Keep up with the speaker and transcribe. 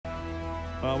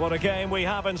Well, what a game we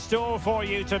have in store for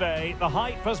you today. The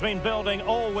hype has been building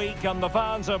all week and the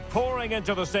fans are pouring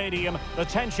into the stadium. The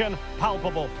tension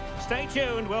palpable. Stay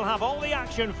tuned, we'll have all the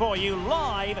action for you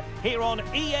live here on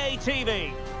EA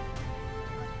TV.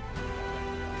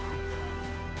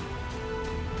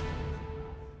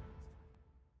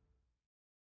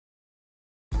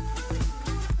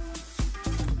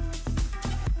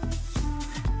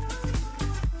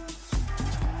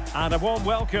 And a warm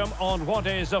welcome on what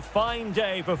is a fine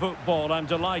day for football. I'm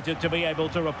delighted to be able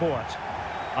to report.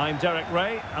 I'm Derek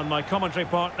Ray, and my commentary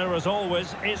partner, as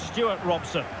always, is Stuart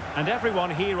Robson. And everyone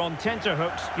here on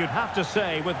tenterhooks, you'd have to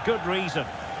say, with good reason.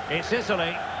 It's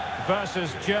Italy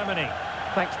versus Germany.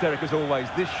 Thanks, Derek, as always.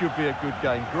 This should be a good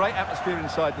game. Great atmosphere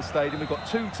inside the stadium. We've got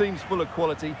two teams full of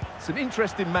quality, some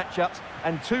interesting matchups,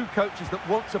 and two coaches that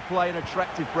want to play an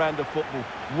attractive brand of football.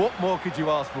 What more could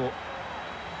you ask for?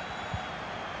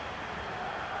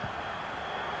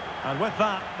 And with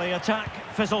that, the attack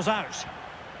fizzles out.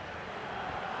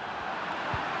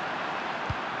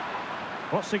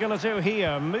 What's he going to do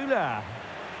here? Müller.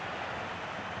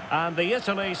 And the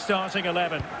Italy starting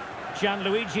 11.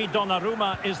 Gianluigi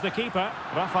Donnarumma is the keeper.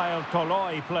 Rafael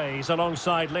Toloi plays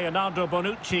alongside Leonardo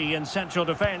Bonucci in central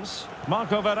defence.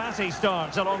 Marco Verratti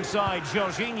starts alongside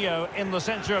Jorginho in the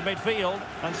centre of midfield.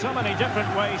 And so many different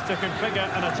ways to configure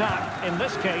an attack. In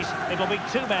this case, it'll be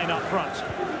two men up front.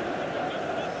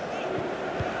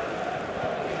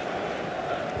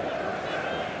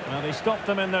 Well, they stopped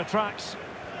them in their tracks.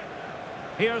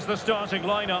 Here's the starting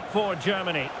lineup for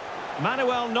Germany.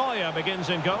 Manuel Neuer begins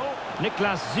in goal.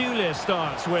 Niklas Süle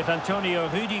starts with Antonio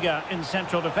Rüdiger in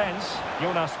central defence.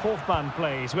 Jonas Hofmann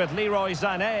plays with Leroy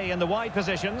Sané in the wide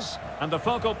positions. And the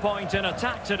focal point in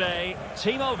attack today,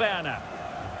 Timo Werner.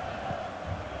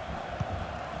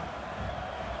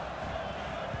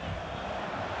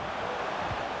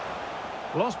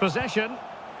 Lost possession.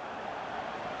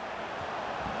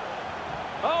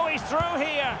 Oh, he's through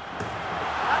here.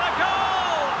 And a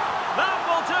goal! That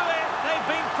will do it. They've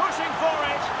been pushing for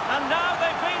it, and now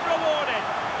they've been rewarded.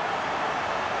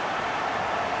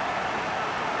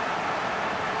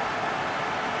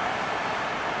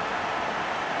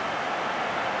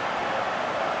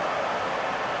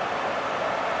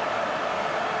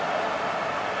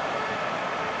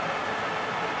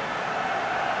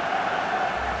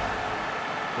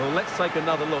 Well, let's take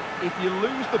another look. If you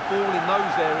lose the ball in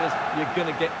those areas, you're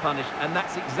going to get punished. And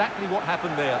that's exactly what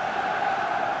happened there.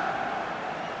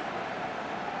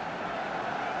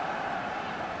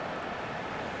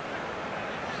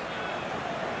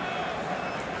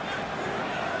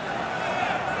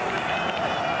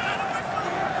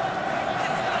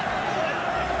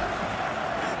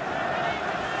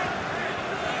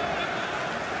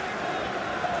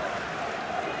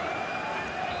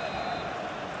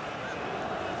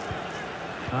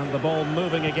 And the ball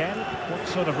moving again. What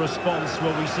sort of response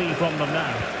will we see from them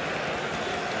now?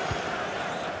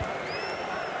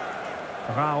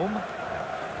 Raum.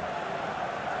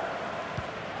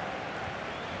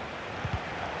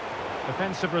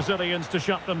 Defensive Brazilians to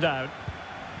shut them down.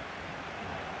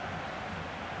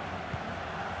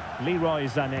 Leroy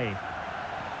Sané.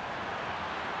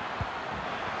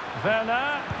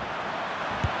 Werner.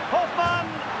 Hofmann.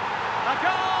 A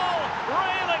goal!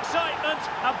 Real excitement,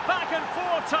 a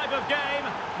back-and-forth type of game.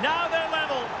 Now they're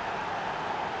level.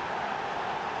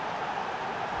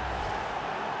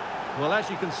 Well, as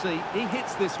you can see, he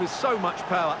hits this with so much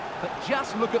power, but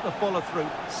just look at the follow-through.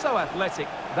 So athletic.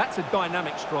 That's a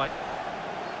dynamic strike.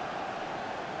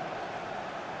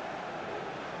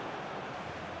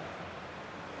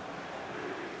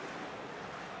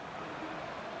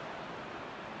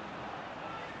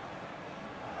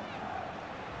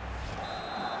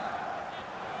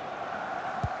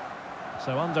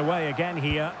 So underway again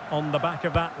here on the back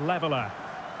of that leveller.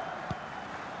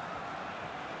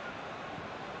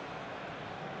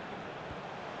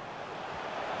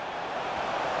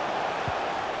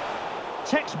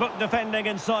 Textbook defending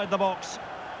inside the box.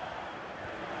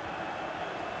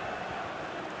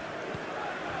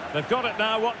 They've got it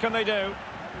now, what can they do?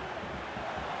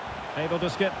 Able to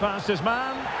skip past his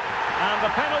man. And the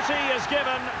penalty is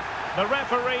given. The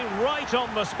referee right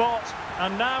on the spot.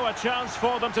 And now a chance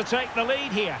for them to take the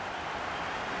lead here.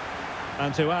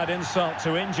 And to add insult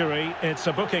to injury, it's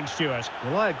a booking, Stuart.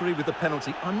 Well, I agree with the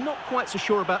penalty. I'm not quite so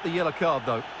sure about the yellow card,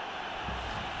 though.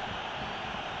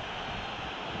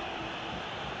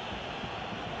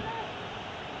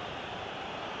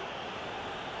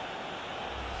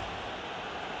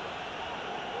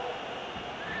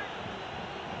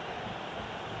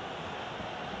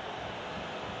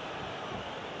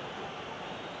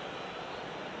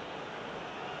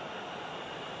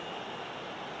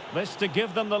 This to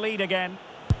give them the lead again.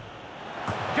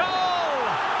 Goal!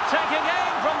 Taking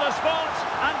aim from the spot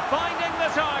and finding the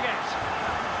target.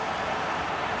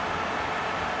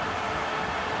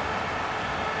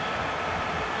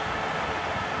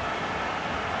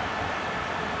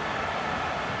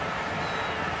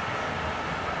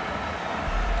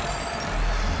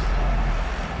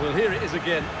 Well, here it is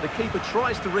again. The keeper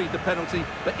tries to read the penalty,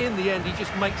 but in the end, he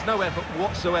just makes no effort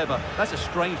whatsoever. That's a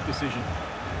strange decision.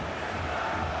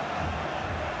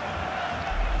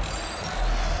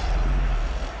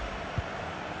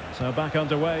 So back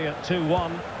underway at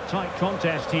 2-1. Tight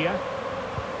contest here.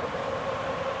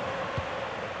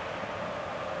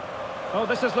 Oh,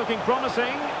 this is looking promising.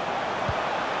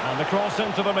 And the cross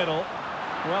into the middle.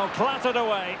 Well, clattered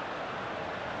away.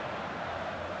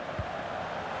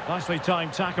 Nicely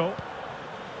timed tackle.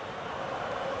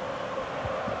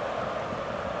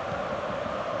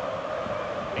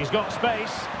 He's got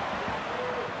space.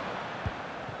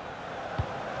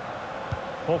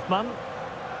 Hofmann.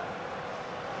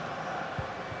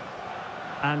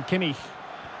 And Kimmich.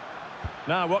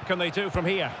 Now, what can they do from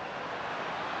here?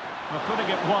 Well, putting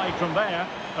it wide from there.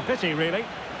 A pity, really.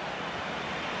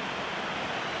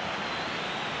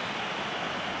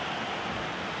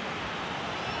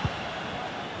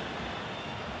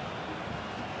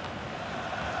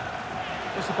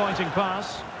 Disappointing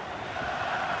pass.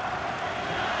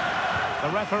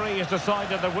 The referee has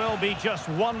decided there will be just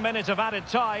 1 minute of added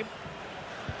time.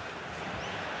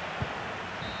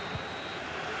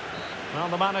 Well,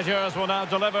 the managers will now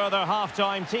deliver their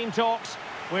half-time team talks.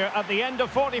 We're at the end of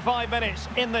 45 minutes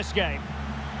in this game.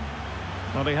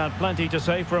 Well, he had plenty to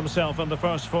say for himself in the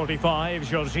first 45,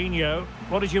 Jorginho.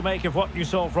 What did you make of what you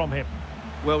saw from him?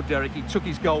 Well, Derek, he took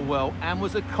his goal well and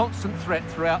was a constant threat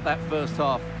throughout that first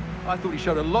half. I thought he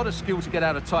showed a lot of skill to get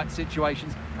out of tight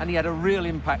situations, and he had a real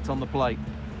impact on the play.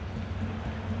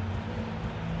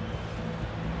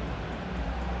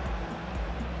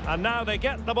 And now they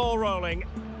get the ball rolling.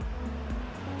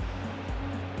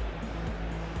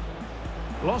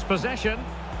 Lost possession.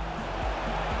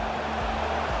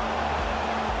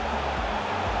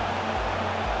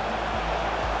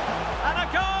 And a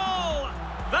goal!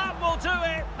 That will do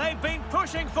it. They've been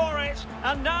pushing for it,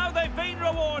 and now they've been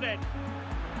rewarded.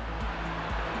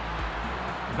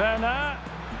 Werner.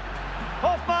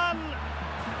 Hofmann.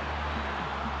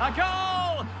 A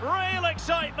goal! Real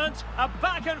excitement. A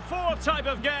back-and-forth type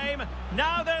of game.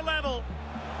 Now they're level.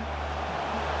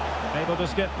 Able to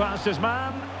skip past his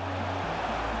man.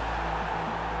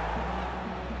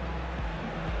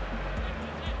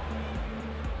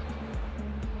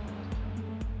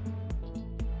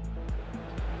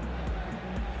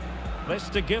 This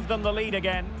to give them the lead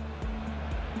again.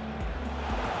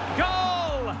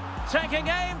 Goal! Taking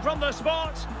aim from the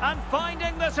spot and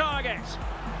finding the target.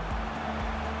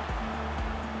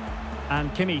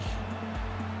 And Kimmich.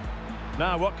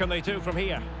 Now, what can they do from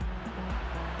here?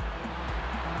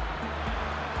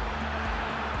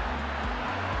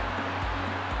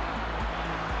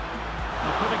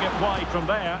 They're putting it wide from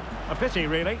there. A pity,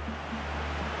 really.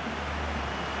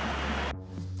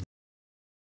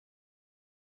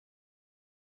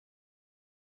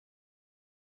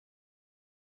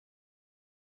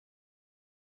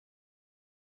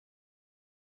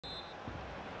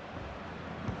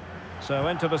 So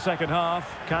into the second half,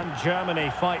 can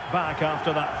Germany fight back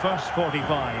after that first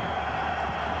 45?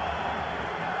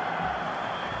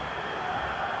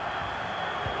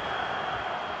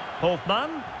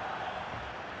 Hofmann.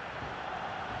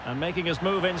 And making his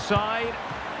move inside.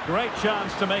 Great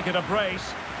chance to make it a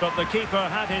brace, but the keeper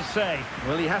had his say.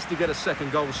 Well, he has to get a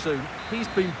second goal soon. He's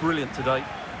been brilliant today.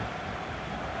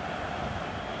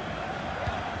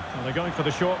 Well, they're going for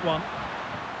the short one.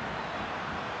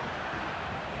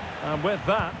 And with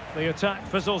that, the attack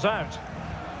fizzles out.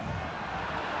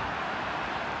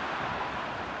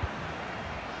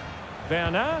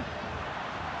 Werner.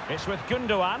 It's with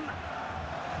Gundogan.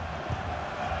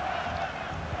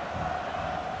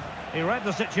 He read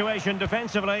the situation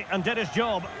defensively and did his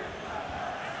job.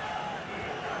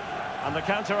 And the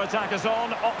counter-attack is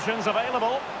on. Options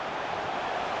available.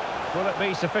 Will it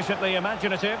be sufficiently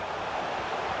imaginative?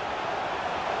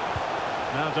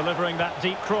 Now delivering that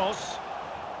deep cross.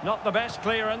 Not the best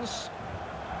clearance.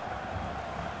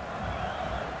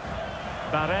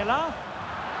 Barella.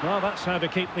 Well, that's how to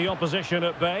keep the opposition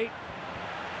at bay.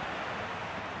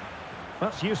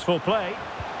 That's useful play.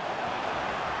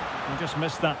 We just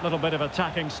missed that little bit of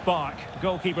attacking spark.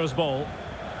 Goalkeeper's ball.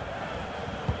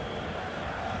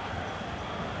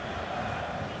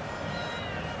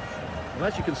 Well,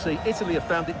 as you can see, Italy have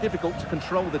found it difficult to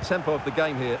control the tempo of the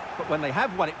game here. But when they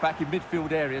have won it back in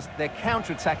midfield areas, their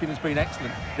counter-attacking has been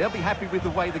excellent. They'll be happy with the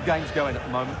way the game's going at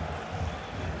the moment.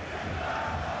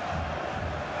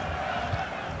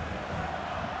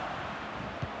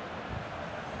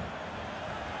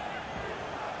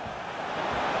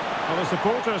 Well, the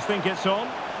supporters think it's on.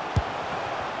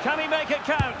 Can he make it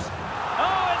count?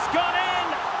 Oh, it's gone in!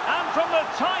 And from the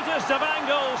tightest of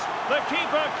angles, the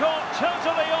keeper caught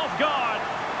totally off guard.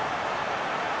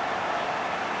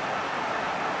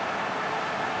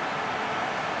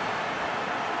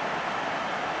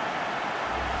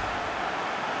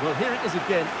 Well, here it is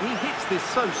again. He hits this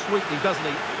so sweetly, doesn't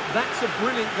he? That's a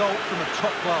brilliant goal from a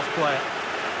top-class player.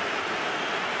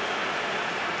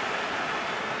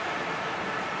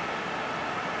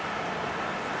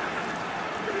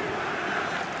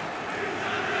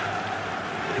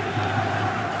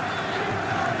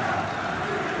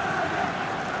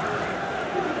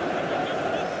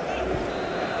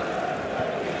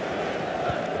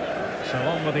 So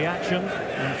on with the action,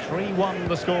 and 3-1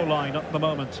 the scoreline at the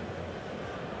moment.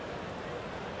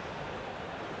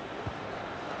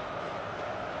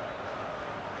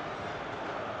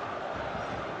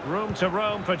 Room to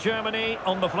roam for Germany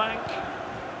on the flank.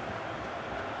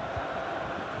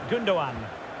 Gundogan.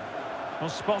 Well,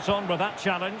 spot on with that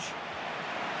challenge.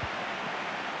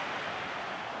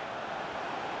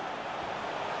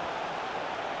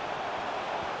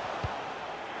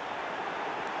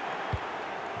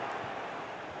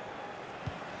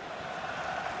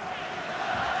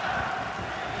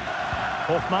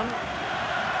 Hoffmann.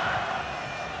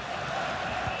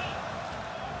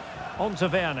 On to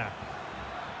Werner.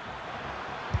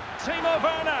 Timo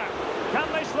Werner.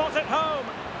 Can they slot it home?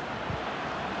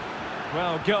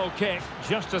 Well, goal kick,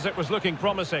 just as it was looking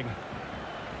promising.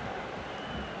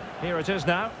 Here it is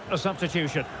now, a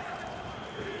substitution.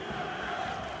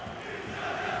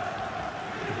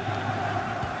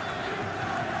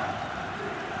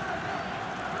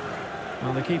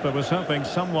 Well, the keeper was hoping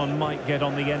someone might get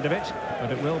on the end of it,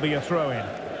 but it will be a throw-in.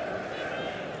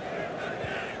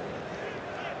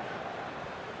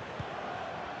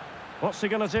 What's he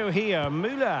going to do here?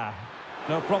 Müller.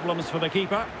 No problems for the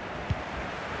keeper.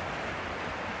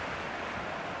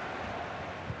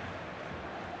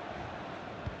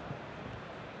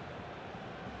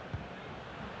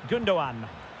 Gundogan.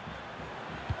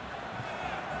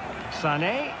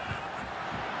 Sané.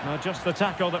 No, just the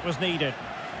tackle that was needed.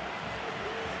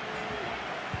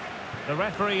 The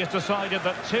referee has decided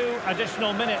that 2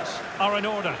 additional minutes are in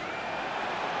order.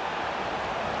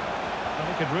 And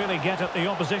he could really get at the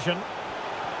opposition.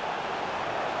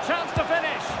 Chance to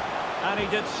finish! And he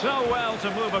did so well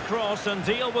to move across and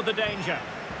deal with the danger.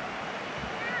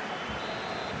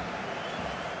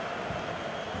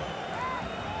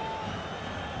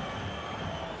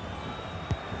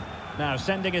 Now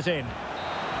sending it in.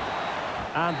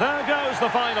 And there goes the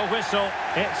final whistle.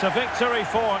 It's a victory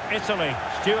for Italy.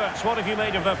 Stuart, what have you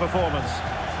made of their performance?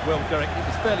 Well, Derek, it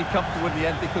was fairly comfortable in the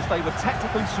end because they were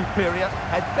tactically superior,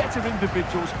 had better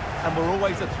individuals, and were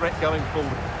always a threat going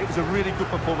forward. It was a really good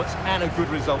performance and a good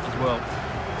result as well.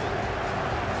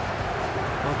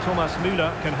 Well, Thomas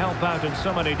Müller can help out in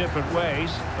so many different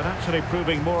ways, but actually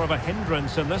proving more of a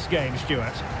hindrance in this game,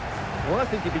 Stuart. Well, I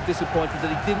think he'd be disappointed that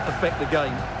he didn't affect the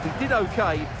game. He did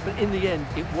okay, but in the end,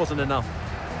 it wasn't enough.